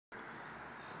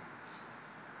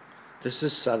This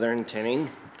is Southern Tinting,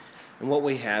 and what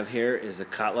we have here is a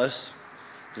Cutlass.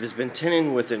 It has been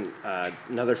tinted with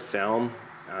another film.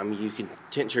 You can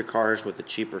tint your cars with a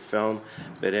cheaper film,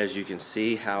 but as you can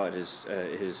see how it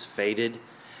is faded,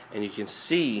 and you can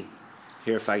see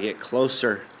here if I get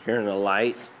closer here in the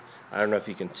light, I don't know if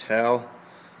you can tell,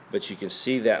 but you can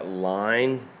see that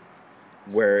line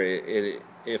where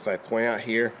if I point out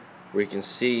here, where you can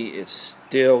see it's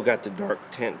still got the dark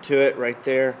tint to it right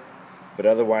there, but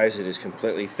otherwise it is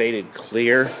completely faded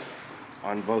clear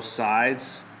on both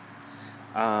sides,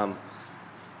 and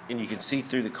you can see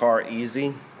through the car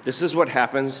easy. This is what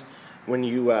happens when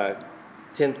you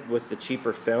tint with the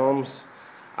cheaper films.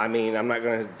 I mean, I'm not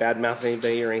going to badmouth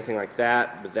anybody or anything like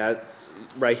that, but that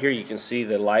right here you can see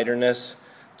the lighterness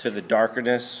to the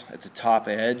darkness at the top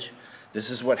edge. This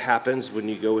is what happens when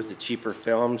you go with the cheaper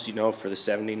films, you know, for the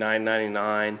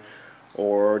 $79.99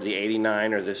 or the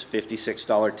 $89 or this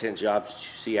 $56 tint jobs that you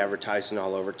see advertising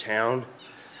all over town.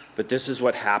 But this is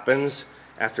what happens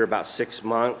after about 6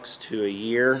 months to a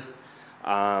year.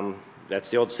 That's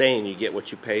the old saying, you get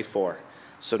what you pay for.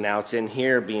 So now it's in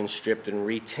here being stripped and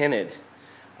retinted.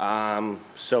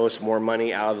 So it's more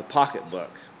money out of the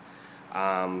pocketbook.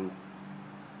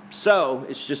 So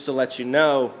it's just to let you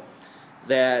know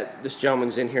that this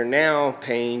gentleman's in here now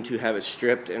paying to have it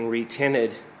stripped and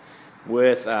retinted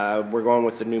with, we're going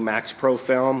with the new Max Pro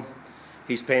film.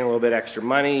 He's paying a little bit extra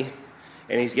money,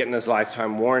 and he's getting his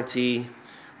lifetime warranty,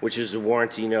 which is the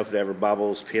warranty, you know, if it ever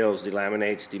bubbles, peels,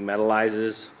 delaminates,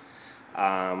 demetallizes,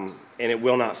 and it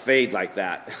will not fade like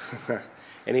that.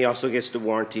 And he also gets the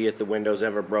warranty if the windows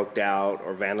ever broke out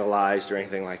or vandalized or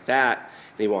anything like that,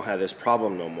 and he won't have this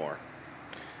problem no more.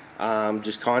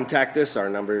 Just contact us. Our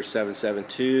number is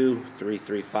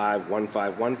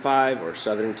 772-335-1515 or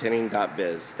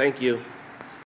southerntinting.biz. Thank you.